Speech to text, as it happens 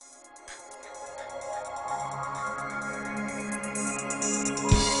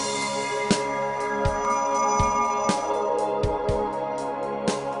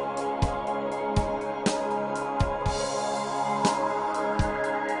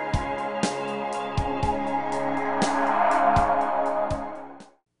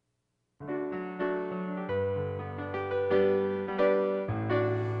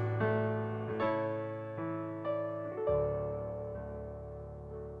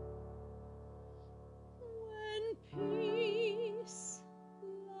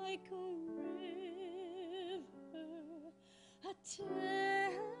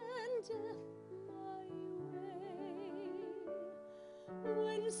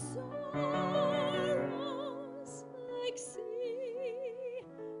sorrows like sea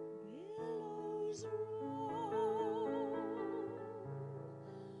billows roll.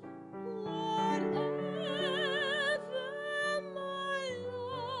 Whatever my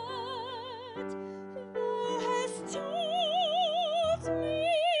lot, thou hast told me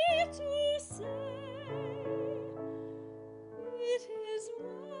to say, it is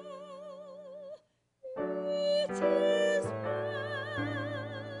well, it is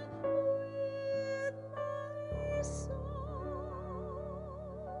well with my soul.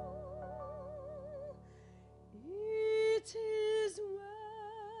 It is well.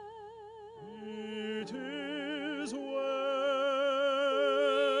 It is well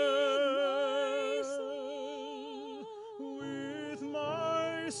with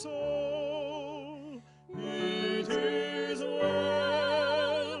my soul. It is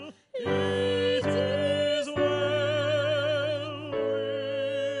well. It is well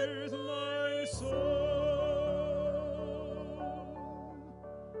with my soul.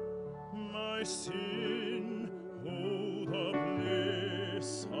 My sin, oh, the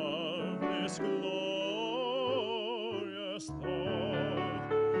bliss of this glorious thought.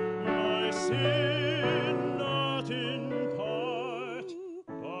 My sin, not in part,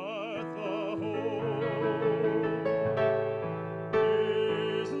 but the whole,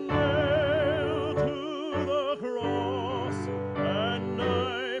 is nailed to the cross, and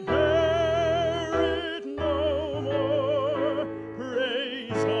I bear it no more.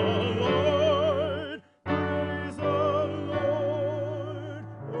 Praise the Lord, praise the Lord,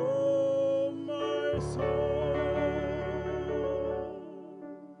 oh my soul.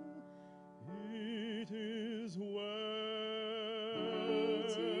 It is well,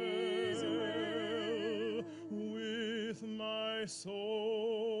 It is well with my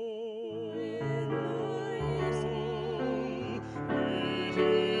soul. with my soul. It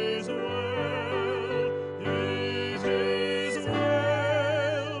is well, it is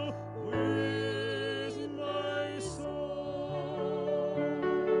well with my soul.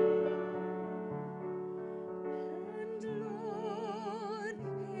 And Lord,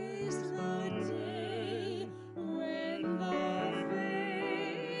 is the day when the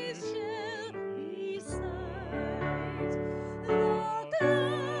face shall be sight. The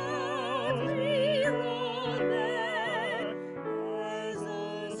clouds be rolled back as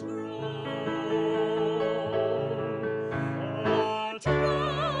a scroll. The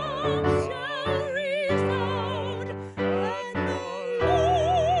trump shall resound, and the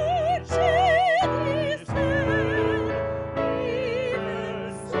Lord shake his hand.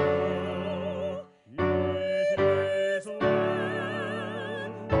 Even so, It is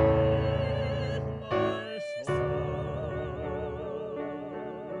well with my soul.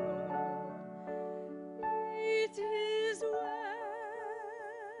 it is well.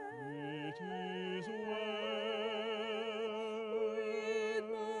 It is well with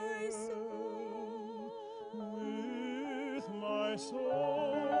my soul. with my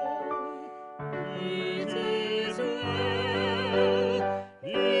soul. It is well.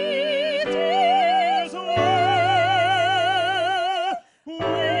 It is well with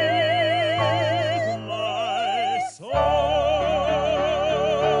my soul.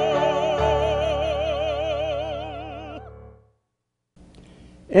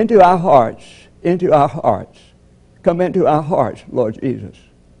 Into our hearts, into our hearts. Come into our hearts, Lord Jesus.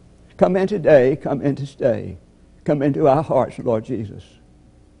 Come in today, come in to stay. Come into our hearts, Lord Jesus.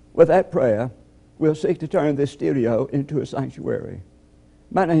 With that prayer, we'll seek to turn this studio into a sanctuary.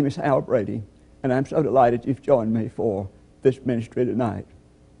 My name is Hal Brady, and I'm so delighted you've joined me for this ministry tonight.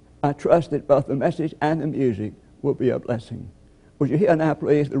 I trust that both the message and the music will be a blessing. Would you hear now,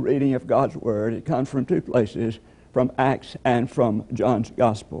 please, the reading of God's Word? It comes from two places, from Acts and from John's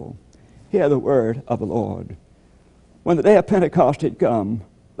Gospel. Hear the word of the Lord. When the day of Pentecost had come,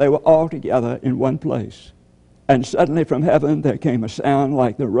 they were all together in one place. And suddenly from heaven there came a sound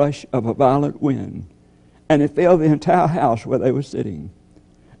like the rush of a violent wind, and it filled the entire house where they were sitting.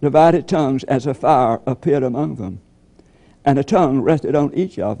 Divided tongues as a fire appeared among them, and a tongue rested on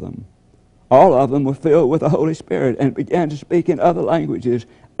each of them. All of them were filled with the Holy Spirit and began to speak in other languages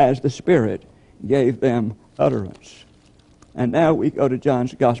as the Spirit gave them utterance. And now we go to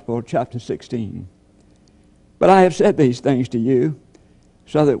John's Gospel, chapter 16. But I have said these things to you,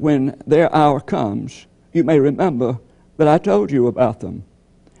 so that when their hour comes, you may remember that I told you about them.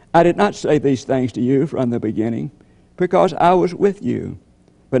 I did not say these things to you from the beginning, because I was with you.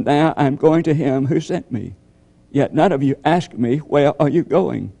 But now I am going to him who sent me. Yet none of you ask me, where are you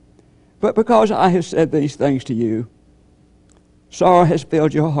going? But because I have said these things to you, sorrow has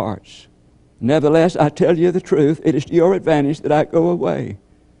filled your hearts. Nevertheless, I tell you the truth, it is to your advantage that I go away.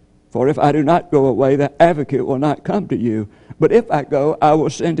 For if I do not go away, the advocate will not come to you. But if I go, I will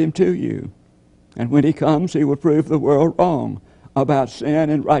send him to you. And when he comes, he will prove the world wrong about sin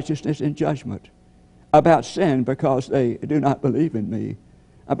and righteousness and judgment. About sin, because they do not believe in me.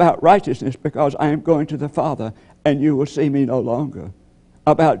 About righteousness, because I am going to the Father, and you will see me no longer.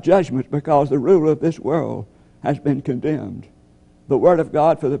 About judgment, because the ruler of this world has been condemned. The word of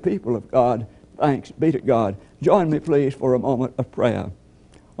God for the people of God. Thanks be to God. Join me, please, for a moment of prayer.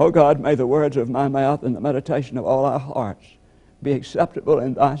 O God, may the words of my mouth and the meditation of all our hearts be acceptable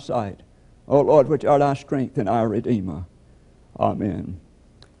in thy sight. O Lord, which art our strength and our Redeemer. Amen.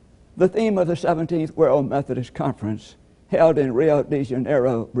 The theme of the 17th World Methodist Conference, held in Rio de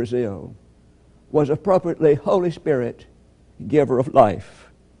Janeiro, Brazil, was appropriately Holy Spirit, giver of life.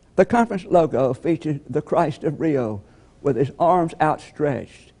 The conference logo featured the Christ of Rio with his arms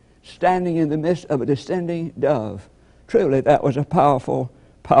outstretched, standing in the midst of a descending dove. Truly, that was a powerful,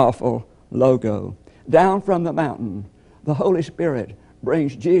 powerful logo. Down from the mountain, the Holy Spirit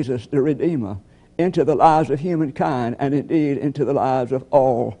brings Jesus, the Redeemer, into the lives of humankind, and indeed into the lives of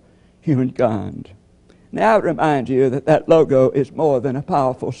all humankind. Now I remind you that that logo is more than a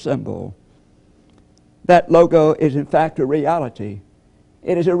powerful symbol. That logo is in fact a reality.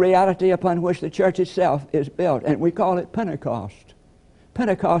 It is a reality upon which the church itself is built, and we call it Pentecost.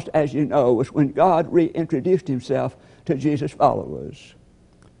 Pentecost, as you know, was when God reintroduced himself to Jesus' followers.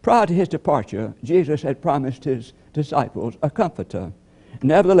 Prior to his departure, Jesus had promised his disciples a comforter.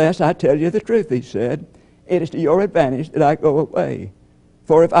 Nevertheless, I tell you the truth, he said. It is to your advantage that I go away.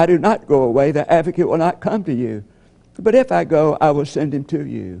 For if I do not go away, the advocate will not come to you. But if I go, I will send him to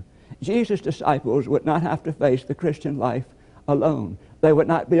you. Jesus' disciples would not have to face the Christian life alone. They would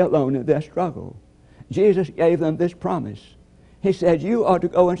not be alone in their struggle. Jesus gave them this promise. He said, you are to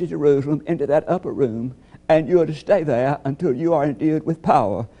go into Jerusalem, into that upper room, and you are to stay there until you are endued with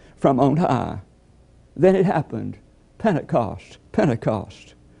power from on high. Then it happened. Pentecost.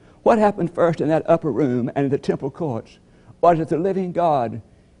 Pentecost. What happened first in that upper room and in the temple courts was that the living God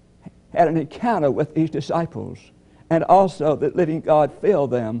had an encounter with these disciples, and also that living God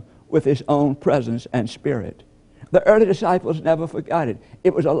filled them with his own presence and spirit. The early disciples never forgot it.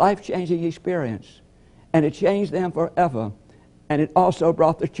 It was a life-changing experience, and it changed them forever. And it also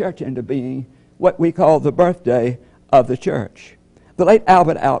brought the church into being, what we call the birthday of the church. The late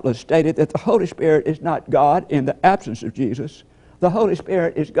Albert Outler stated that the Holy Spirit is not God in the absence of Jesus. The Holy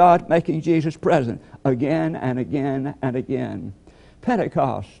Spirit is God making Jesus present again and again and again.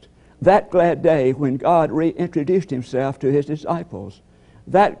 Pentecost, that glad day when God reintroduced himself to his disciples.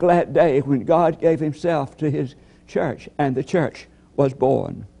 That glad day when God gave himself to his church and the church was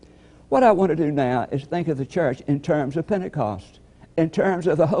born. What I want to do now is think of the church in terms of Pentecost, in terms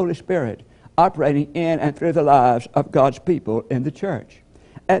of the Holy Spirit operating in and through the lives of God's people in the church.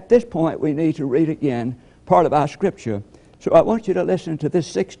 At this point, we need to read again part of our scripture. So I want you to listen to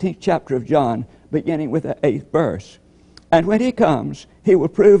this 16th chapter of John, beginning with the 8th verse. And when he comes, he will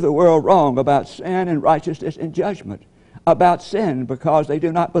prove the world wrong about sin and righteousness and judgment. About sin, because they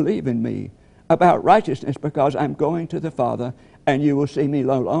do not believe in me. About righteousness, because I'm going to the Father, and you will see me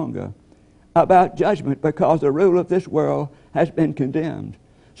no longer. About judgment, because the rule of this world has been condemned.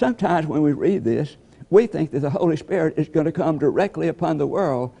 Sometimes when we read this, we think that the Holy Spirit is going to come directly upon the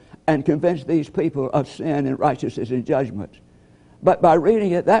world and convince these people of sin and righteousness and judgment. But by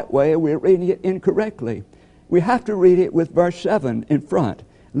reading it that way, we're reading it incorrectly. We have to read it with verse 7 in front.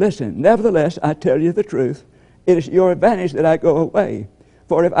 Listen, nevertheless, I tell you the truth. It is your advantage that I go away.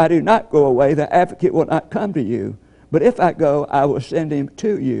 For if I do not go away, the advocate will not come to you. But if I go, I will send him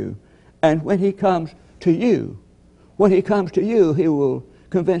to you. And when he comes to you, he will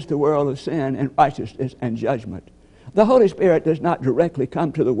convince the world of sin and righteousness and judgment. The Holy Spirit does not directly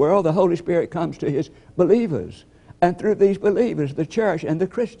come to the world. The Holy Spirit comes to his believers. And through these believers, the church and the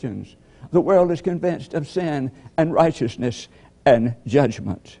Christians, the world is convinced of sin and righteousness and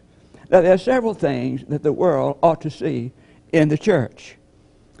judgment. Now, there are several things that the world ought to see in the church.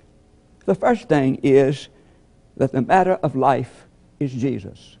 The first thing is that the matter of life is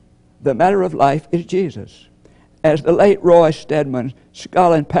Jesus. The matter of life is Jesus. As the late Roy Stedman,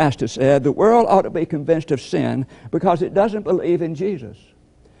 scholar and pastor, said, the world ought to be convinced of sin because it doesn't believe in Jesus.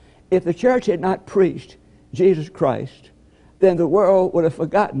 If the church had not preached Jesus Christ, then the world would have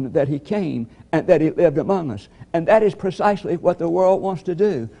forgotten that he came and that he lived among us. And that is precisely what the world wants to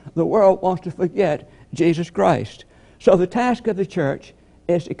do. The world wants to forget Jesus Christ. So the task of the church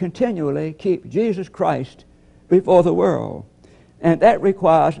is to continually keep Jesus Christ before the world. And that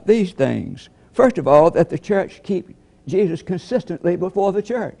requires these things. First of all, that the church keep Jesus consistently before the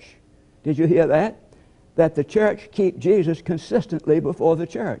church. Did you hear that? That the church keep Jesus consistently before the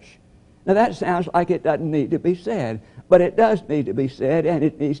church. Now that sounds like it doesn't need to be said, but it does need to be said, and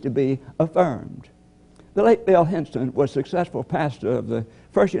it needs to be affirmed. The late Bill Henson was successful pastor of the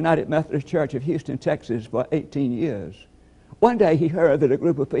First United Methodist Church of Houston, Texas for 18 years. One day he heard that a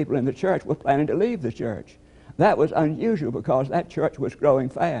group of people in the church were planning to leave the church. That was unusual because that church was growing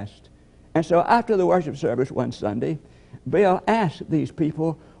fast. And so after the worship service one Sunday, Bill asked these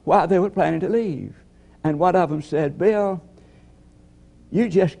people why they were planning to leave. And one of them said, "Bill, you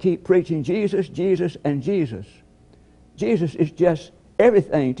just keep preaching Jesus, Jesus, and Jesus. Jesus is just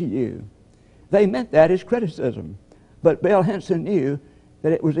everything to you." They meant that as criticism. But Bill Henson knew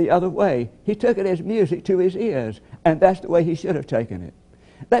that it was the other way. He took it as music to his ears, and that's the way he should have taken it.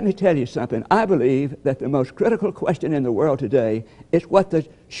 Let me tell you something. I believe that the most critical question in the world today is what the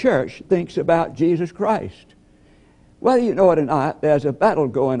church thinks about Jesus Christ. Whether you know it or not, there's a battle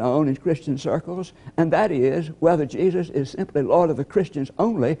going on in Christian circles, and that is whether Jesus is simply Lord of the Christians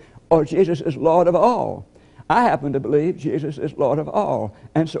only, or Jesus is Lord of all. I happen to believe Jesus is Lord of all,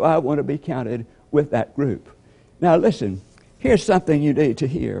 and so I want to be counted with that group. Now listen, here's something you need to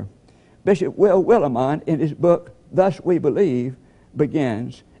hear. Bishop Will Willimon, in his book, Thus We Believe,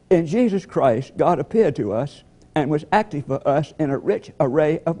 begins, "In Jesus Christ, God appeared to us and was active for us in a rich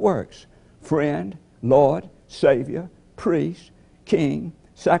array of works: friend, Lord, Savior, priest, king,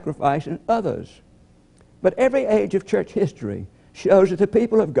 sacrifice, and others." But every age of church history shows that the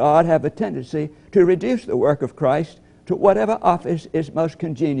people of God have a tendency to reduce the work of Christ to whatever office is most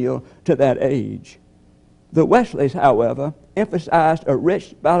congenial to that age. The Wesleys, however, emphasized a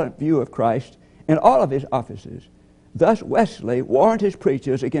rich, balanced view of Christ in all of his offices. Thus, Wesley warned his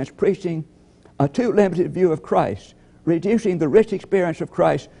preachers against preaching a too limited view of Christ, reducing the rich experience of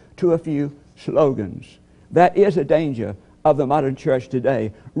Christ to a few slogans. That is a danger of the modern church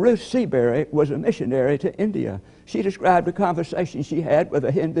today. Ruth Seabury was a missionary to India. She described a conversation she had with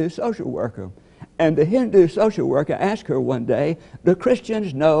a Hindu social worker. And the Hindu social worker asked her one day, "Do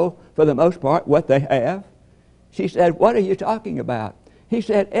Christians know, for the most part, what they have?" She said, "What are you talking about?" He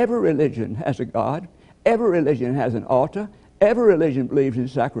said, "Every religion has a God. Every religion has an altar. Every religion believes in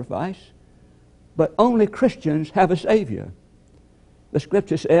sacrifice. But only Christians have a Savior. The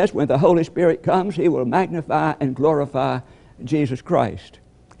Scripture says when the Holy Spirit comes, He will magnify and glorify Jesus Christ.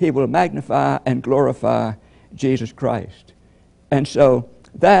 He will magnify and glorify Jesus Christ." And so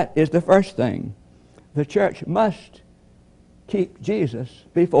that is the first thing. The church must keep Jesus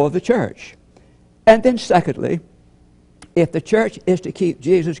before the church. And then secondly, if the church is to keep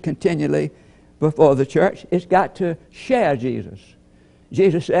Jesus continually before the church, it's got to share Jesus.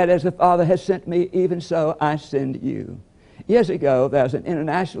 Jesus said, "As the Father has sent me, even so I send you." Years ago, there was an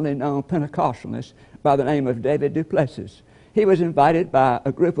internationally known Pentecostalist by the name of David Duplessis. He was invited by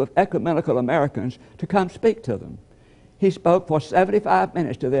a group of ecumenical Americans to come speak to them. He spoke for 75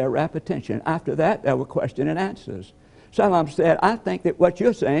 minutes to their rapt attention. After that, there were question and answers. Some of them said, "I think that what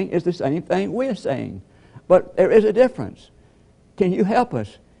you're saying is the same thing we're saying, but there is a difference. Can you help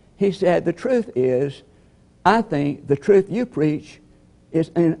us?" He said, "The truth is, I think the truth you preach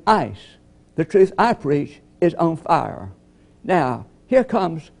is in ice. The truth I preach is on fire." Now, here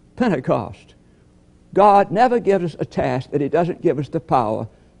comes Pentecost. God never gives us a task that He doesn't give us the power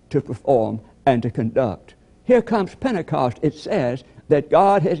to perform and to conduct. Here comes Pentecost. It says that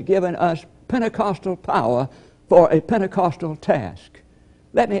God has given us Pentecostal power for a Pentecostal task.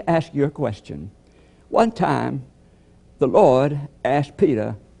 Let me ask you a question. One time, the Lord asked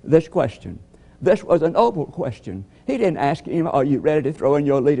Peter this question. This was a noble question. He didn't ask him, "Are you ready to throw in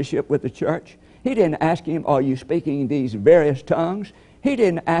your leadership with the church?" He didn't ask him, "Are you speaking these various tongues?" He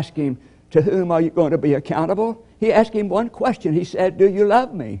didn't ask him, "To whom are you going to be accountable?" He asked him one question. He said, "Do you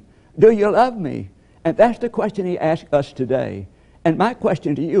love me? Do you love me?" And that's the question He asks us today. And my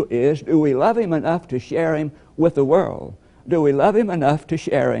question to you is, do we love Him enough to share Him with the world? Do we love Him enough to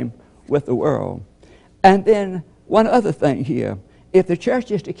share Him with the world? And then one other thing here. If the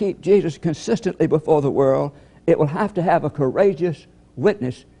church is to keep Jesus consistently before the world, it will have to have a courageous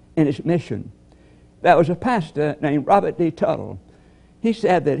witness in its mission. There was a pastor named Robert D. Tuttle. He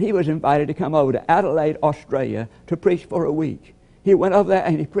said that he was invited to come over to Adelaide, Australia, to preach for a week. He went over there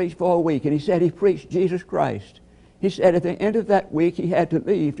and he preached for a week, and he said he preached Jesus Christ. He said at the end of that week he had to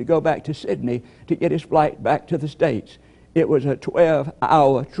leave to go back to Sydney to get his flight back to the States. It was a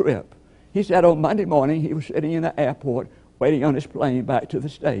 12-hour trip. He said on Monday morning he was sitting in the airport waiting on his plane back to the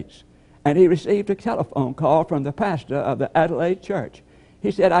States. And he received a telephone call from the pastor of the Adelaide church.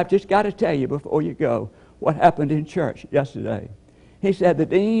 He said, "I've just got to tell you before you go what happened in church yesterday." He said the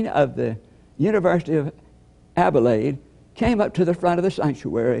dean of the University of Adelaide came up to the front of the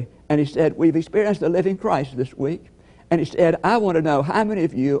sanctuary and he said, "We've experienced the living Christ this week, And he said, I want to know how many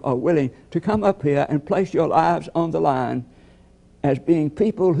of you are willing to come up here and place your lives on the line as being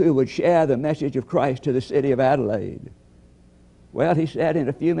people who would share the message of Christ to the city of Adelaide. Well, he said, in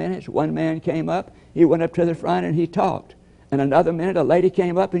a few minutes, one man came up, he went up to the front and he talked. And another minute, a lady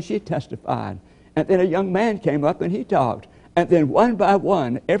came up and she testified. And then a young man came up and he talked. And then one by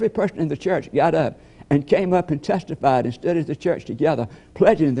one, every person in the church got up and came up and testified and stood as the church together,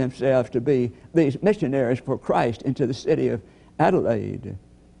 pledging themselves to be these missionaries for Christ into the city of Adelaide.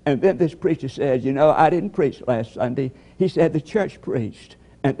 And then this preacher said, you know, I didn't preach last Sunday. He said the church preached.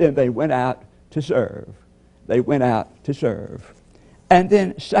 And then they went out to serve. They went out to serve. And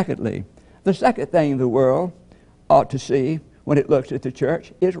then secondly, the second thing the world ought to see when it looks at the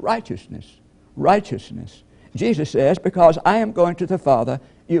church is righteousness. Righteousness. Jesus says, because I am going to the Father,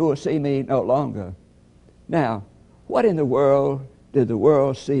 you will see me no longer. Now, what in the world did the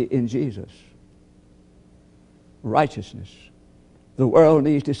world see in Jesus? Righteousness. The world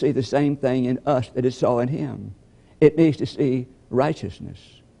needs to see the same thing in us that it saw in him. It needs to see righteousness.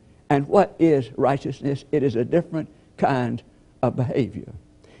 And what is righteousness? It is a different kind of behavior.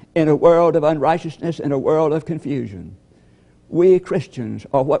 In a world of unrighteousness, in a world of confusion, we Christians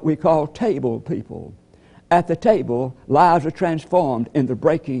are what we call table people. At the table, lives are transformed in the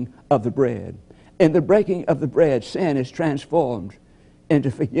breaking of the bread. In the breaking of the bread, sin is transformed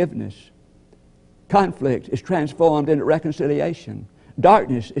into forgiveness. Conflict is transformed into reconciliation.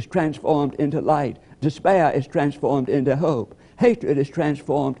 Darkness is transformed into light. Despair is transformed into hope. Hatred is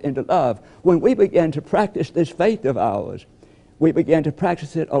transformed into love. When we begin to practice this faith of ours, we begin to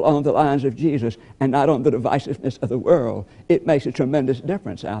practice it along the lines of Jesus and not on the divisiveness of the world. It makes a tremendous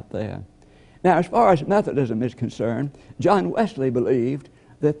difference out there. Now, as far as Methodism is concerned, John Wesley believed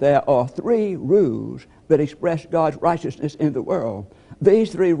that there are 3 rules that express God's righteousness in the world.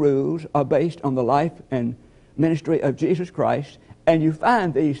 These 3 rules are based on the life and ministry of Jesus Christ, and you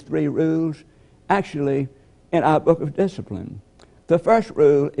find these 3 rules actually in our book of discipline. The first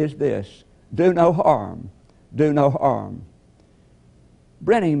rule is this: do no harm. Do no harm.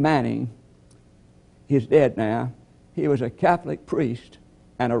 Brennan Manning, he's dead now, he was a Catholic priest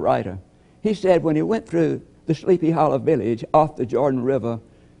and a writer. He said when he went through the Sleepy Hollow village off the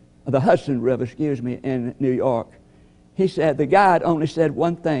Hudson River, in New York, he said the guide only said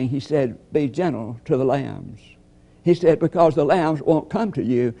one thing. He said, be gentle to the lambs. He said, because the lambs won't come to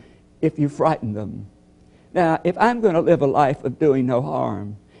you if you frighten them. Now, if I'm going to live a life of doing no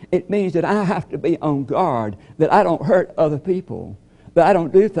harm, it means that I have to be on guard that I don't hurt other people, that I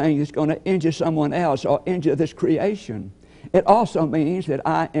don't do things that's going to injure someone else or injure this creation. It also means that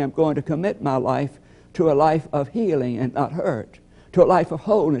I am going to commit my life to a life of healing and not hurt, to a life of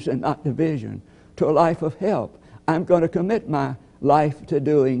wholeness and not division, to a life of help. I'm going to commit my life to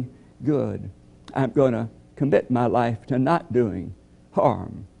doing good. I'm going to commit my life to not doing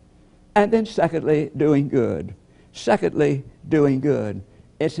harm. And then secondly, doing good. Secondly, doing good.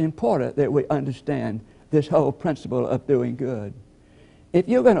 It's important that we understand this whole principle of doing good. If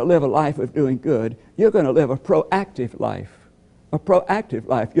you're going to live a life of doing good, you're going to live a proactive life. A proactive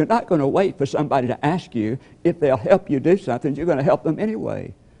life. You're not going to wait for somebody to ask you if they'll help you do something. You're going to help them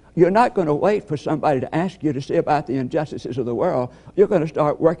anyway. You're not going to wait for somebody to ask you to see about the injustices of the world. You're going to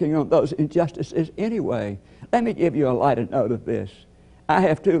start working on those injustices anyway. Let me give you a lighter note of this. I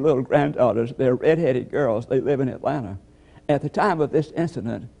have 2 little granddaughters. They're red-headed girls. They live in Atlanta. At the time of this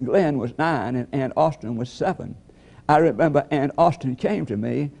incident, Glenn was 9 and Ann Austin was 7. I remember Ann Austin came to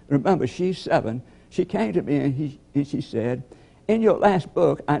me. Remember, she's 7. She came to me and she said, in your last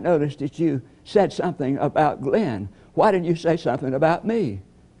book, I noticed that you said something about Glenn. Why didn't you say something about me?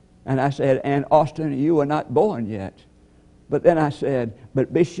 And I said, Ann Austin, you were not born yet. But then I said,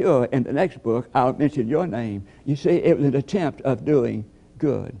 but be sure in the next book I'll mention your name. You see, it was an attempt of doing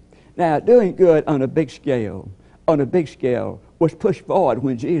good. Now, doing good on a big scale was pushed forward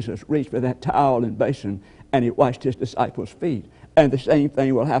when Jesus reached for that towel and basin and he washed his disciples' feet. And the same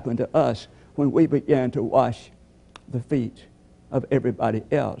thing will happen to us when we begin to wash the feet of everybody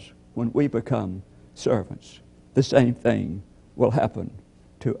else, when we become servants. The same thing will happen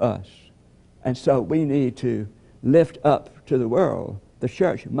to us. And so we need to lift up to the world. The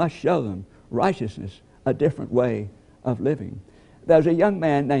church must show them righteousness, a different way of living. There's a young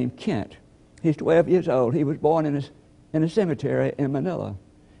man named Kent. He's 12 years old. He was born in a cemetery in Manila.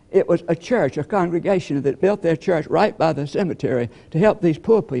 It was a church, a congregation that built their church right by the cemetery to help these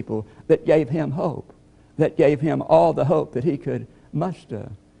poor people that gave him hope, that gave him all the hope that he could muster.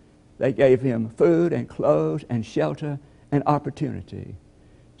 They gave him food and clothes and shelter and opportunity.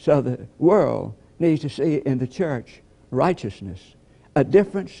 So the world needs to see in the church righteousness, a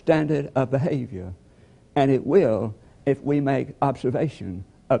different standard of behavior, and it will if we make observation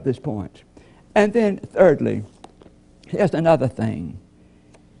of this point. And then thirdly, here's another thing.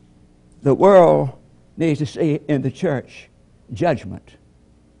 The world needs to see in the church judgment.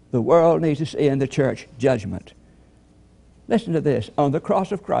 The world needs to see in the church judgment. Listen to this. On the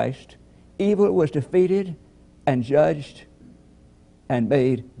cross of Christ, evil was defeated and judged and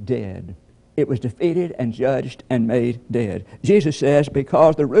made dead. It was defeated and judged and made dead. Jesus says,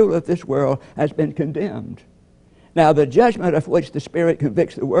 because the ruler of this world has been condemned. Now, the judgment of which the Spirit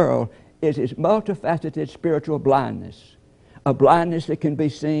convicts the world is his multifaceted spiritual blindness, a blindness that can be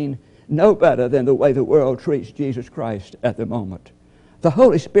seen no better than the way the world treats Jesus Christ at the moment. The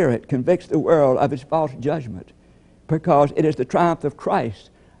Holy Spirit convicts the world of its false judgment because it is the triumph of Christ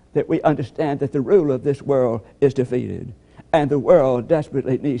that we understand that the ruler of this world is defeated. And the world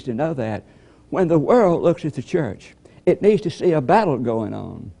desperately needs to know that. When the world looks at the church, it needs to see a battle going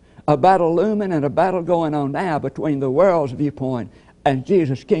on, a battle looming and a battle going on now between the world's viewpoint and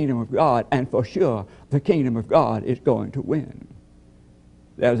Jesus' kingdom of God, and for sure the kingdom of God is going to win.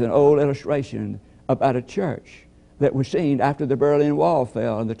 There's an old illustration about a church that was seen after the Berlin Wall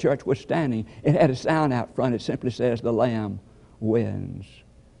fell and the church was standing. It had a sign out front. It simply says, "The Lamb wins."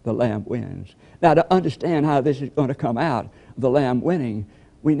 The Lamb wins. Now, to understand how this is going to come out, the Lamb winning,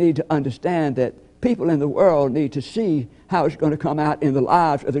 we need to understand that people in the world need to see how it's going to come out in the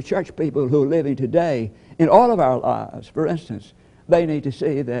lives of the church people who are living today, in all of our lives. For instance, they need to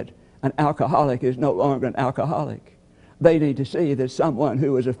see that an alcoholic is no longer an alcoholic. They need to see that someone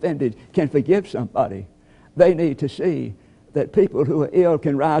who is offended can forgive somebody. They need to see that people who are ill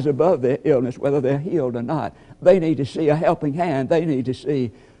can rise above their illness, whether they're healed or not. They need to see a helping hand. They need to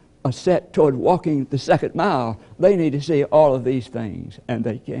see a set toward walking the second mile. They need to see all of these things, and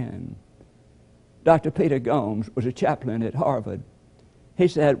they can. Dr. Peter Gomes was a chaplain at Harvard. He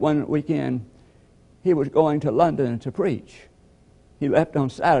said one weekend he was going to London to preach. He left on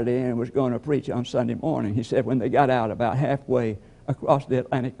Saturday and was going to preach on Sunday morning. He said when they got out about halfway across the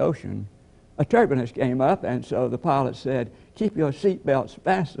Atlantic Ocean, a turbulence came up, and so the pilot said, "Keep your seatbelts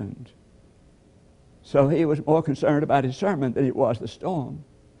fastened." So he was more concerned about his sermon than he was the storm.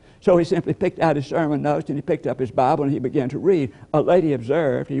 So he simply picked out his sermon notes and he picked up his Bible and he began to read. A lady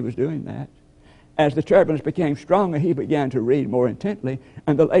observed he was doing that. As the turbulence became stronger, he began to read more intently,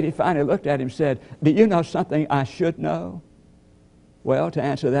 and the lady finally looked at him and said, "Do you know something I should know?" Well, to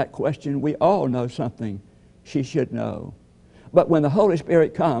answer that question, we all know something she should know. But when the Holy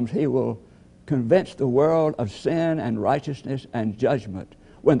Spirit comes, he will convince the world of sin and righteousness and judgment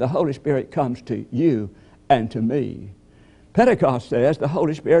when the Holy Spirit comes to you and to me. Pentecost says the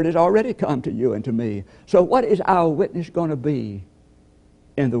Holy Spirit has already come to you and to me. So what is our witness going to be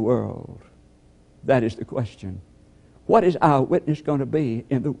in the world? That is the question. What is our witness going to be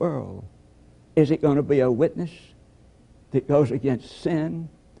in the world? Is it going to be a witness that goes against sin,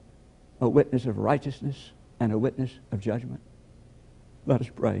 a witness of righteousness, and a witness of judgment? Let us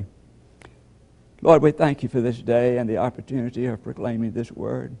pray. Lord, we thank you for this day and the opportunity of proclaiming this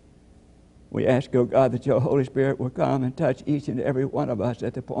word. We ask, O God, that your Holy Spirit will come and touch each and every one of us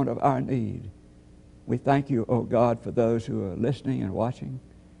at the point of our need. We thank you, O God, for those who are listening and watching.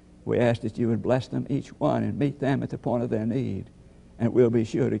 We ask that you would bless them, each one, and meet them at the point of their need. And we'll be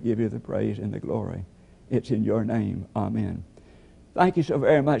sure to give you the praise and the glory. It's in your name. Amen. Thank you so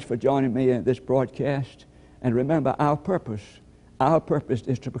very much for joining me in this broadcast. And remember, our purpose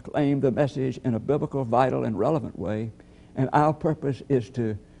is to proclaim the message in a biblical, vital, and relevant way. And our purpose is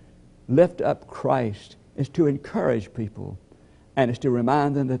to lift up Christ, is to encourage people, and is to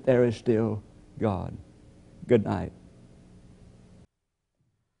remind them that there is still God. Good night.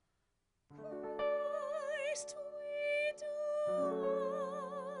 Christ, we do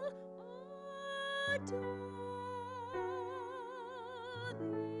adore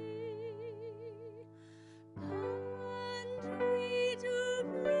thee, and we do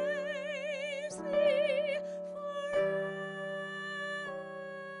praise thee forever.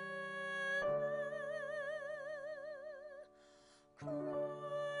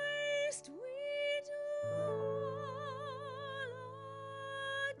 Christ, we do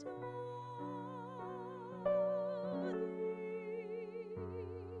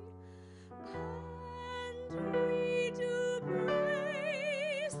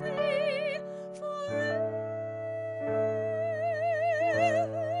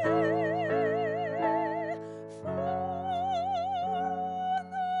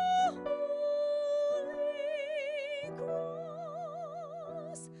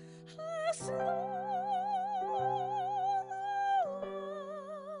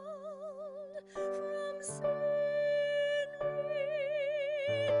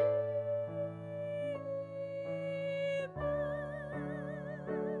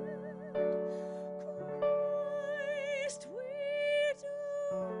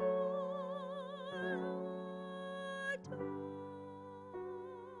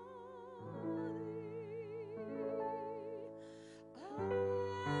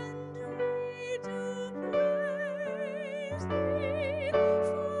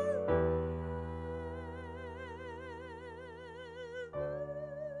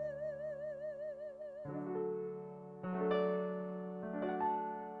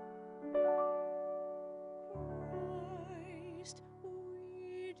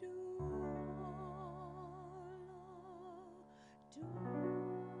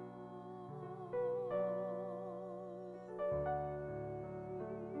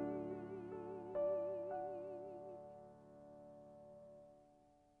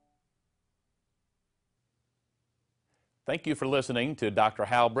Thank you for listening to Dr.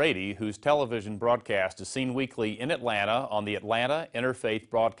 Hal Brady, whose television broadcast is seen weekly in Atlanta on the Atlanta Interfaith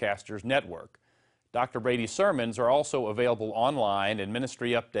Broadcasters Network. Dr. Brady's sermons are also available online, and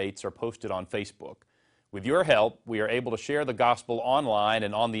ministry updates are posted on Facebook. With your help, we are able to share the gospel online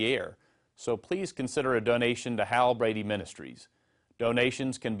and on the air, so please consider a donation to Hal Brady Ministries.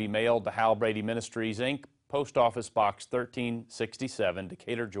 Donations can be mailed to Hal Brady Ministries, Inc., Post Office Box 1367,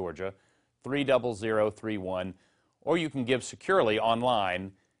 Decatur, Georgia, 30031, or you can give securely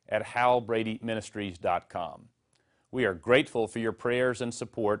online at halbradyministries.com. We are grateful for your prayers and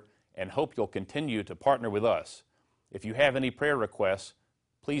support and hope you'll continue to partner with us. If you have any prayer requests,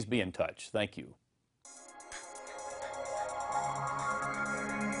 please be in touch. Thank you.